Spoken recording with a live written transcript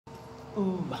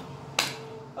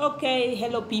Okay,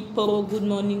 hello people, good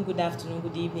morning, good afternoon,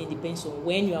 good evening, depends on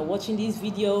when you are watching this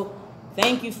video.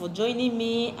 Thank you for joining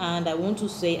me, and I want to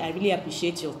say I really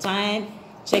appreciate your time.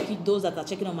 Check it, those that are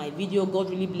checking on my video, God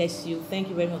really bless you. Thank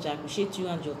you very much. I appreciate you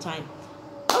and your time.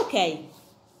 Okay,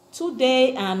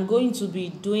 today I'm going to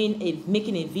be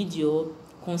making a video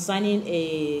concerning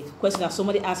a question that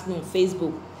somebody asked me on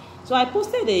Facebook. So I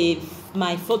posted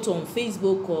my photo on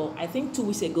Facebook, or I think 2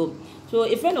 weeks ago. So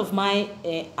a friend of mine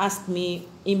asked me,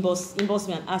 inbox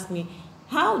me and asked me,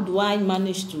 how do I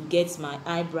manage to get my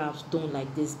eyebrows done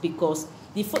like this? Because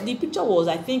the picture was,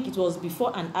 I think it was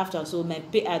before and after. So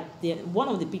one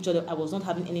of the picture I was not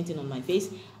having anything on my face,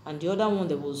 and the other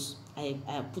one I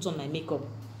put on my makeup.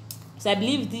 So I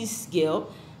believe this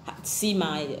girl see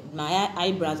my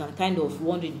eyebrows and kind of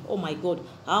wondering, oh my God,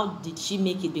 how did she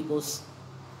make it? Because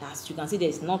as you can see,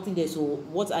 there's nothing there. So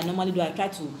what I normally do, I try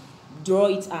to draw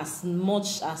it as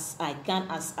much as I can,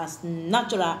 as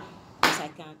natural as I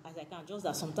can. Just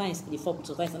that sometimes they fall put,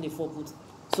 sometimes not they fall put.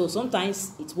 So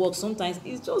sometimes it works, sometimes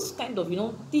it's just kind of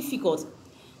difficult.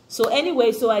 So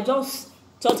anyway, so I just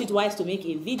thought it wise to make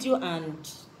a video and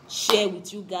share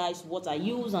with you guys what I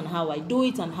use and how I do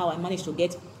it and how I manage to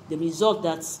get the result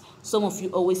that some of you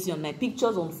always see on my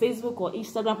pictures on Facebook or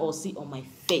Instagram or see on my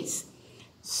face.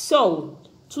 So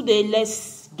today,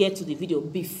 let's get to the video.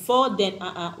 Before then,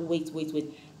 wait.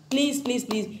 Please,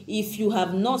 if you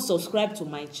have not subscribed to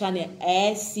my channel,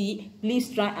 please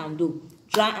try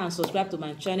and subscribe to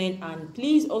my channel, and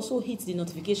please also hit the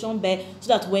notification bell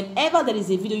so that whenever there is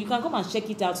a video, you can come and check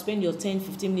it out, spend your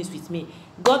 10-15 minutes with me.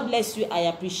 God bless you. I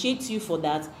appreciate you for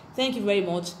that. Thank you very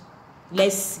much.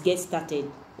 Let's get started.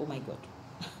 Oh my God.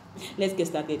 Let's get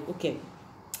started. Okay,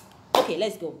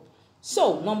 let's go.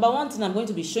 So number one thing, I'm going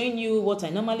to be showing you what I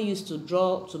normally use to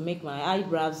draw to make my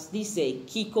eyebrows. This is a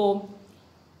Kiko,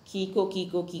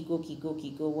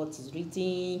 what is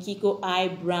written? Kiko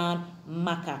eyebrow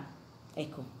marker.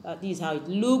 Echo. This is how it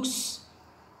looks.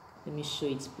 Let me show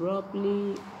it properly. I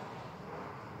don't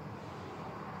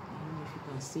know if you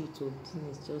can see it, or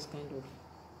it's just kind of,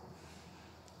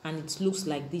 and it looks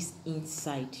like this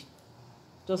inside,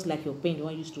 just like your pen, the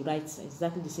one you used to write,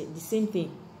 exactly the same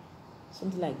thing.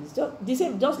 Something like this,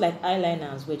 just like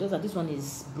eyeliner as well, just that this one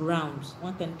is brown,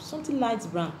 one kind, something light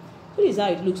brown. So this is how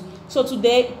it looks. So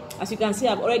today, as you can see,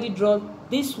 I've already drawn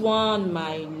this one,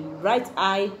 my right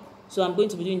eye. So I'm going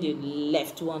to be doing the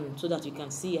left one so that you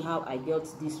can see how I got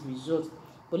this result.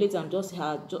 But later, I'll just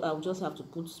have to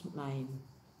put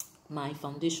my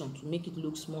foundation to make it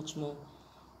look much more,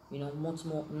 much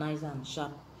more nicer and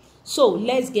sharp. So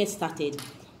let's get started.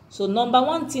 So number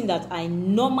one thing that I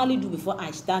normally do before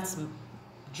I start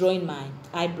drawing my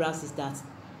eyebrows is that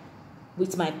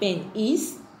with my pen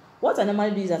is, what I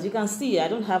normally do is, as you can see, I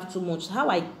don't have too much. How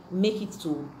I make it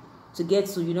to get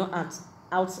to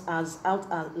out as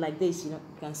like this, you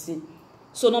can see.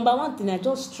 So number one thing, I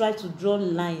just try to draw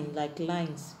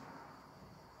lines,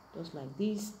 just like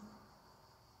this.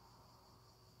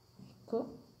 Okay.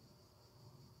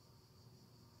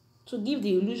 To give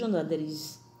the illusion that there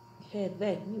is hair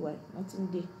there, anyway, nothing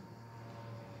there.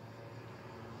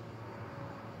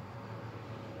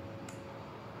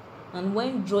 And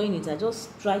when drawing it, I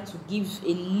just try to give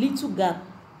a little gap.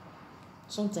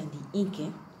 Sometimes the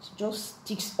ink just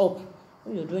sticks up.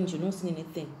 When you're drawing, you're not seeing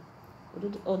anything.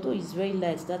 Although it's very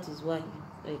light, that is why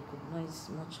I recognize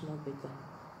much more better.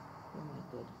 Oh my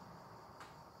God.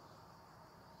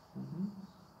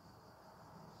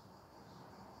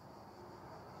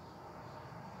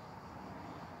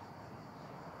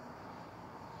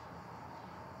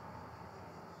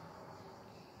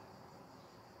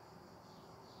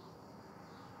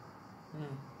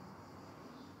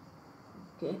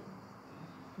 Okay,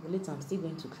 but later I'm still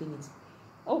going to clean it.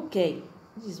 Okay,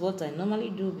 this is what I normally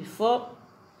do before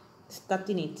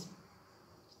starting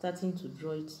to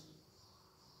draw it.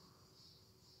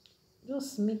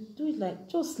 Just do it like,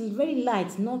 just very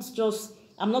light, not just,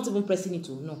 I'm not even pressing it,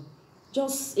 no,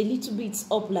 just a little bit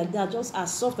up like that, just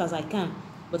as soft as I can,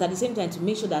 but at the same time to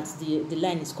make sure that the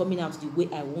line is coming out the way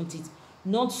I want it,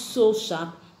 not so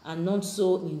sharp and not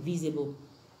so invisible.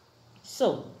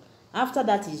 So after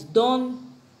that is done,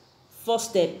 first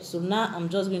step, so now I'm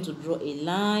just going to draw a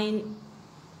line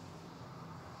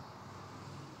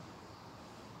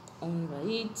under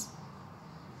it,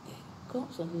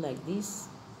 something like this,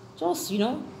 just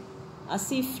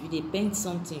as if they paint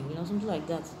something, something like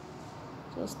that.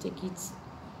 Just take it.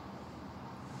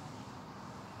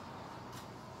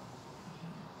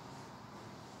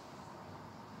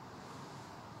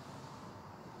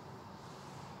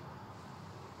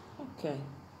 Okay.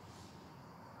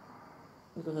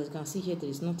 because as you can see here, there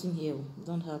is nothing here. We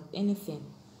don't have anything.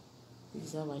 This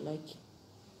is how I like it.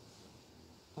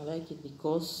 I like it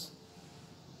because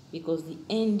the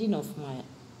ending of my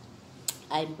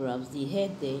eyebrows, the hair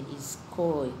there is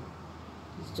coy.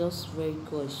 It's just very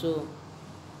coy. So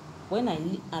when I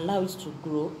allow it to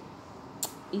grow,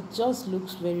 it just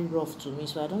looks very rough to me.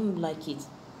 So I don't like it.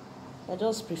 I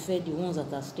just prefer the ones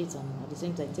that are straight, and at the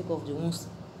same time take off the ones.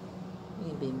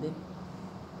 Baby.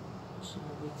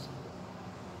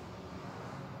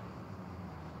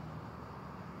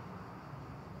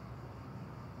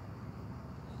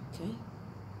 Okay.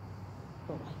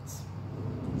 All right.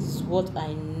 This is what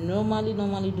I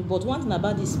normally do. But one thing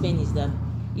about this pen is that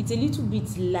it's a little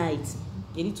bit light.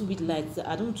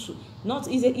 I don't not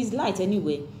it's light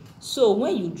anyway. So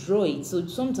when you draw it, so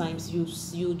sometimes you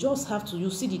just have to,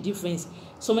 you see the difference.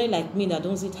 Somebody like me that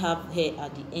doesn't have hair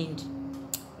at the end,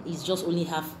 it's just only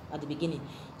half at the beginning.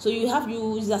 So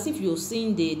it's as if you're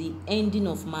seeing the ending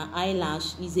of my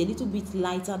eyelash is a little bit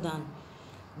lighter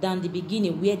than the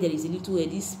beginning, where there is a little hair,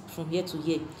 this from here to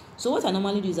here. So what I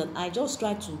normally do is that I just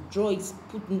try to draw it,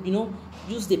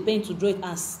 use the pen to draw it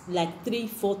as like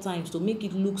 3-4 times to make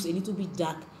it looks a little bit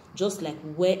dark, just like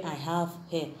where I have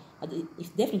hair.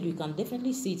 If definitely, you can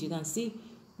definitely see it. You can see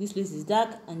this place is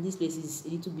dark and this place is a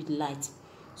little bit light.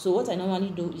 So what I normally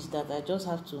do is that I just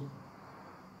have to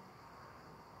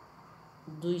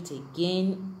do it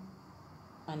again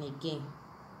and again.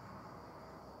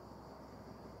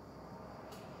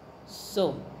 So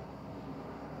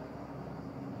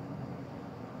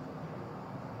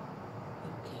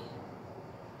okay,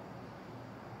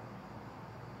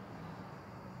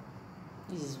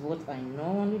 this is what I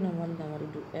normally do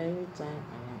every time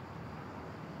I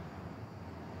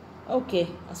am. Okay,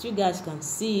 as you guys can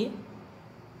see,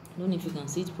 I don't know if you can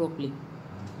see it properly.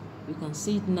 You can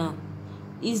see it now.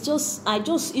 It's just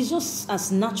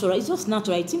as natural. It's just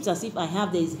natural. It seems as if I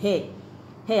have this hair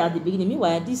at the beginning.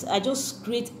 Meanwhile, this I just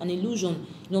create an illusion,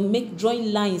 make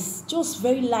drawing lines just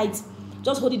very light,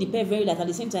 just holding the pen very light, at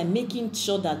the same time making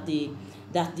sure that the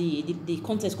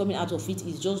content coming out of it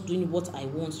is just doing what I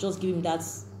want, just giving that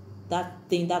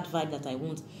vibe that I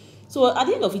want. So at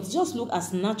the end of it, just look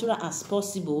as natural as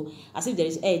possible, as if there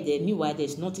is hair there. Meanwhile,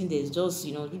 there's nothing. There's just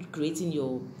creating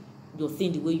your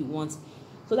thing the way you want.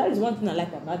 So that is one thing I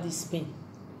like about this pen.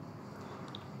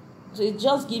 So it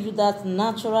just gives you that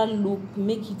natural look,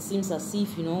 make it seems as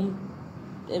if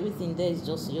everything there is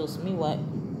just yours. Meanwhile,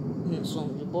 so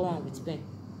you borrow with pen.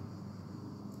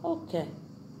 Okay.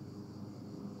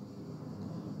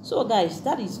 So guys,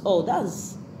 that is all.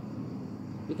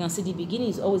 You can see the beginning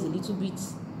is always a little bit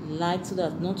light, so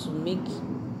that not to make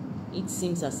it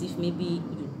seems as if maybe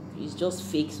it's just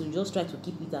fake. So you just try to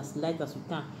keep it as light as you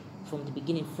can from the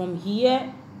beginning. From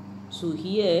here to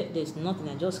here, there's nothing.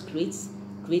 I just create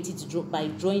it by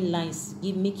drawing lines,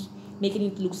 making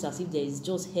it look as if there is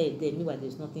just hair there. Meanwhile,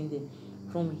 there's nothing there.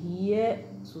 From here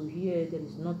to here, there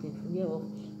is nothing.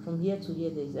 From here to here,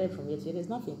 there is hair. From here to here, there's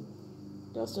nothing.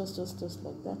 Just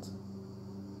like that.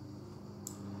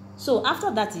 So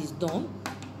after that is done,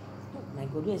 oh my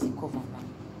God, where is the cover now?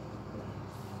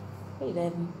 Where did I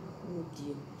even? Oh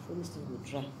dear, before this thing will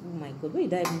dry. Oh my God, where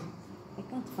did I even? I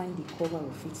can't find the cover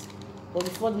of it. But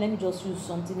before, let me just use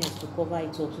something else to cover it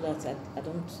up, so that I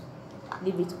don't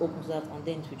leave it open, so that and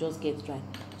then it will just get dry.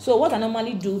 So what I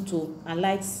normally do to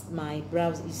highlight my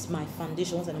brows is my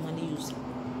foundation. What I normally use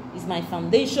is my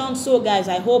foundation. So guys,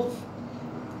 I hope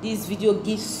this video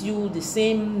gives you the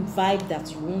same vibe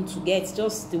that you want to get,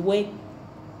 just the way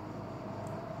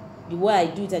I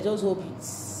do it. I just hope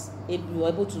you're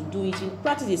able to do it. In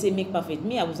practice, they say make perfect.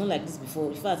 Me, I was not like this before.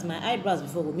 In fact, my eyebrows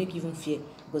before will make you even fear,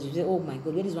 because you say, oh my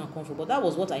God, where this one come from? But that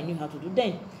was what I knew how to do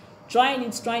then. Trying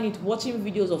it, watching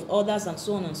videos of others and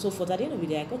so on and so forth. At the end of the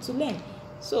day, I got to learn.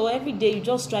 So every day you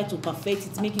just try to perfect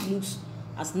it, make it look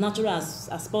as natural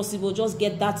as possible. Just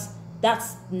get that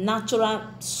natural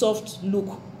soft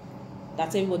look that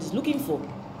everybody's looking for.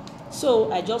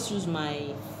 So I just use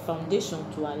my foundation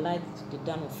to highlight the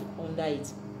down of it, under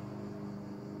it.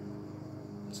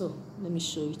 So let me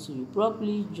show it to you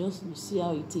properly. Just you see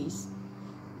how it is.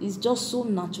 It's just so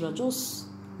natural, just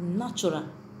natural,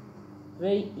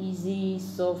 very easy,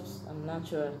 soft and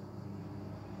natural.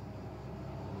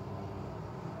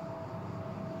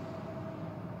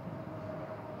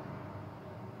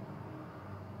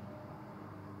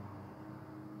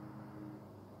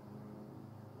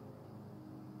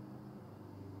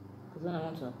 Because when I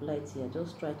want to apply it here, I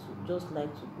just like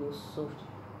to go soft.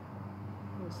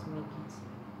 Just make it.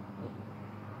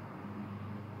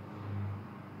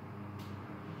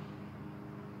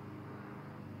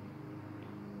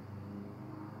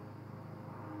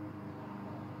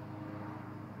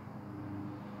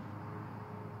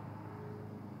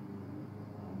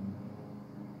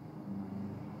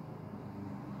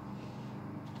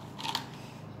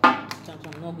 time, so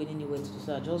I'm not going anywhere today.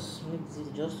 So I just make this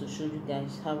video just to show you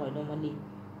guys how I normally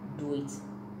do it.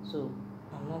 So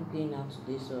I'm not going out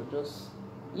today, so just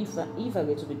if I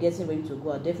were to be getting ready to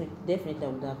go, I definitely I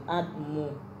would have add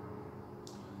more,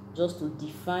 just to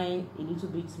define a little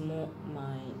bit more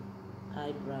my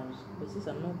eyebrows. But since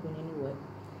I'm not going anywhere,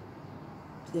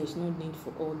 there's no need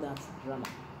for all that drama.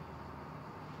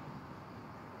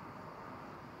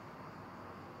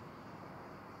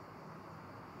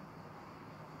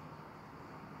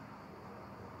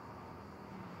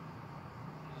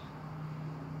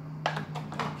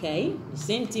 Okay, the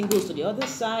same thing goes to the other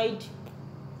side.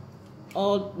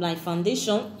 All my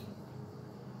foundation,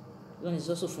 one is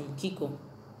also from Kiko,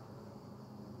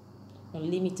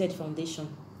 unlimited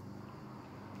foundation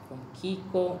from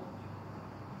Kiko.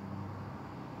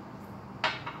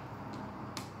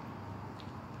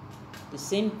 The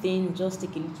same thing, just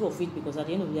take a little of it, because at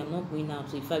the end of the day I'm not going out.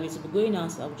 So if I were to be going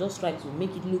out, I'll just try to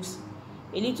make it look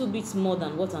a little bit more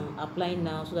than what I'm applying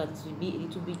now, so that it will be a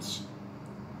little bit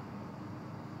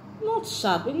not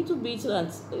sharp, a little bit, so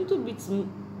that a little bit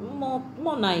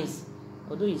more nice,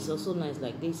 although it's also nice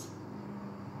like this.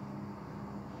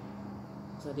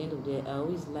 So at the end of the day, I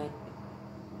always like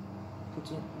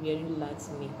wearing light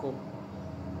makeup,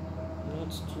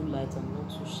 not too light and not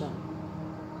too sharp.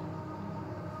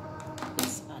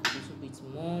 Let's add a little bit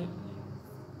more.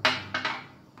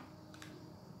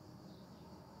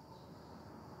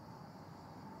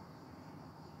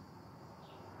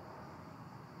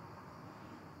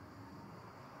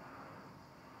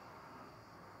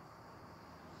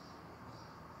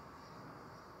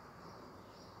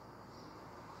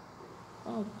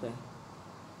 Okay,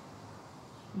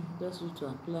 just need to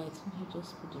apply it. I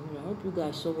just put the mirror. I hope you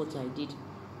guys saw what I did.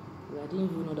 I didn't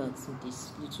even know that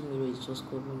this little mirror is just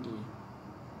covering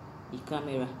the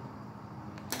camera.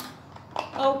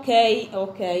 Okay.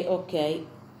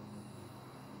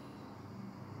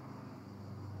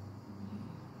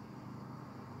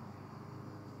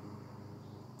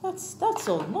 That's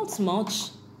all. Not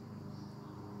much.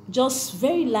 Just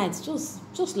very light.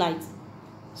 Just light.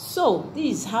 So this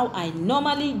is how I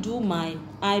normally do my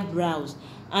eyebrows,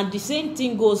 and the same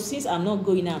thing goes, since I'm not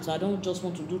going out, so I don't just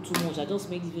want to do too much. I just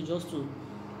make this video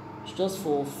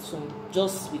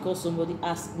just because somebody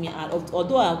asked me.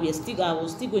 Although I was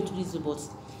still going to do this, but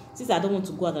since I don't want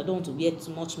to go out, I don't want to wear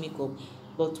too much makeup.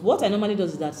 But what I normally do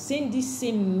is that this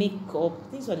same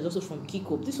makeup. This one is also from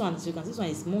Kiko. This one, as you can see, this one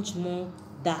is much more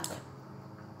dark,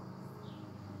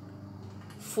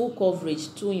 full coverage,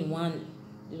 2-in-1.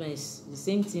 This one is the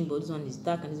same thing, but this one is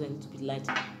dark and this one a little bit light.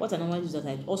 What I normally do is that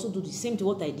I also do the same thing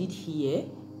what I did here,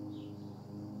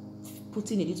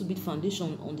 putting a little bit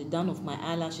foundation on the down of my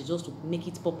eyelashes just to make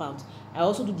it pop out. I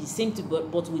also do the same thing,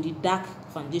 but with the dark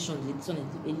foundation. This one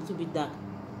is a little bit dark.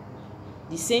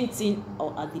 The same thing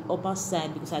at the upper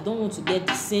side, because I don't want to get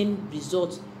the same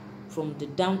result from the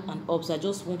down and up. So I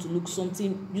just want to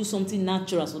use something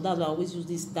natural. So that's why I always use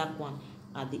this dark one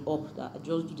at the up. That I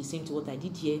just do the same to what I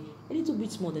did here, a little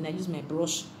bit more. Then I use my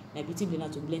brush, my beauty blender,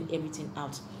 to blend everything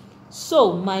out.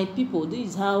 So my people, this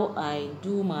is how I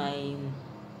do my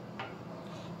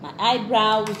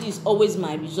eyebrows. This is always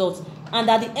my result. And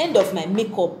at the end of my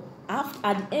makeup,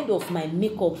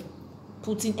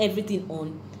 putting everything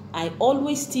on, I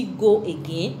always still go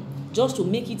again just to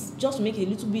make it a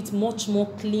little bit much more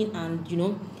clean and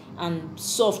and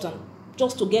soft, and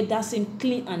just to get that same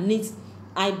clean and neat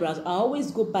eyebrows. I always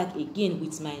go back again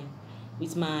with my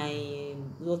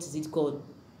what is it called,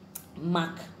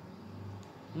 marker,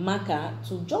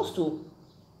 to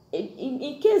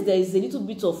in case there is a little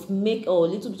bit of make or a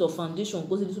little bit of foundation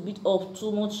goes a little bit up,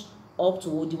 too much up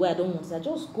to the way I don't want it. I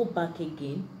just go back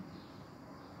again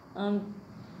and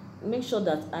make sure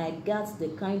that I got the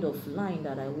kind of line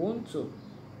that I want to,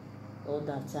 or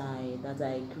that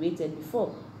I created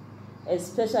before.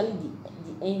 Especially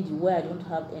the end where I don't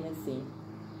have anything,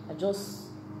 I just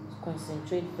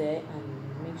concentrate there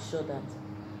and make sure that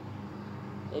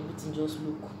everything just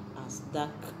look as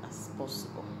dark as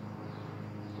possible.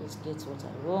 Just get what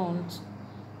I want.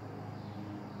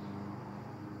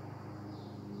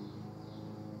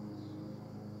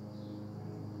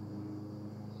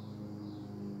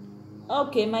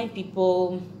 Okay, my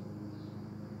people,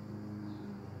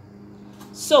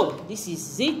 so this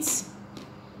is it.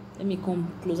 Let me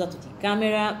come closer to the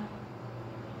camera.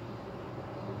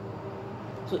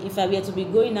 So if I were to be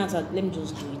going out, let me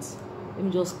just do it. Let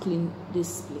me just clean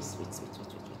this place. Wait.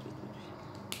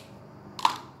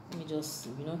 Let me just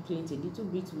clean it a little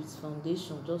bit with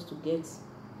foundation, just to get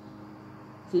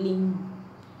clean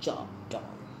job done.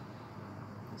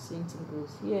 Same thing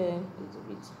goes here, a little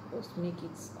bit, just make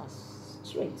it as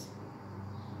straight.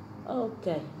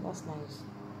 Okay, that's nice.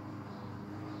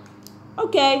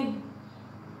 Okay,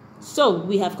 so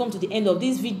we have come to the end of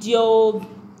this video.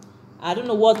 I don't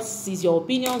know what is your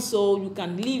opinion, so you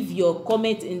can leave your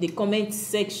comment in the comment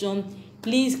section.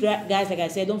 Please guys, like I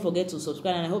said, don't forget to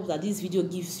subscribe, and I hope that this video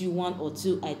gives you 1 or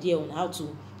 2 ideas on how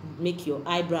to make your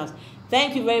eyebrows.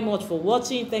 Thank you very much for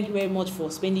watching. Thank you very much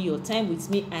for spending your time with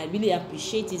me. I really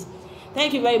appreciate it.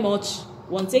 Thank you very much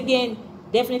once again.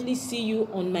 Definitely see you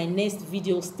on my next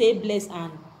video. Stay blessed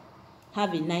and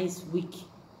have a nice week.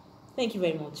 Thank you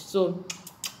very much. So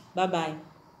bye bye.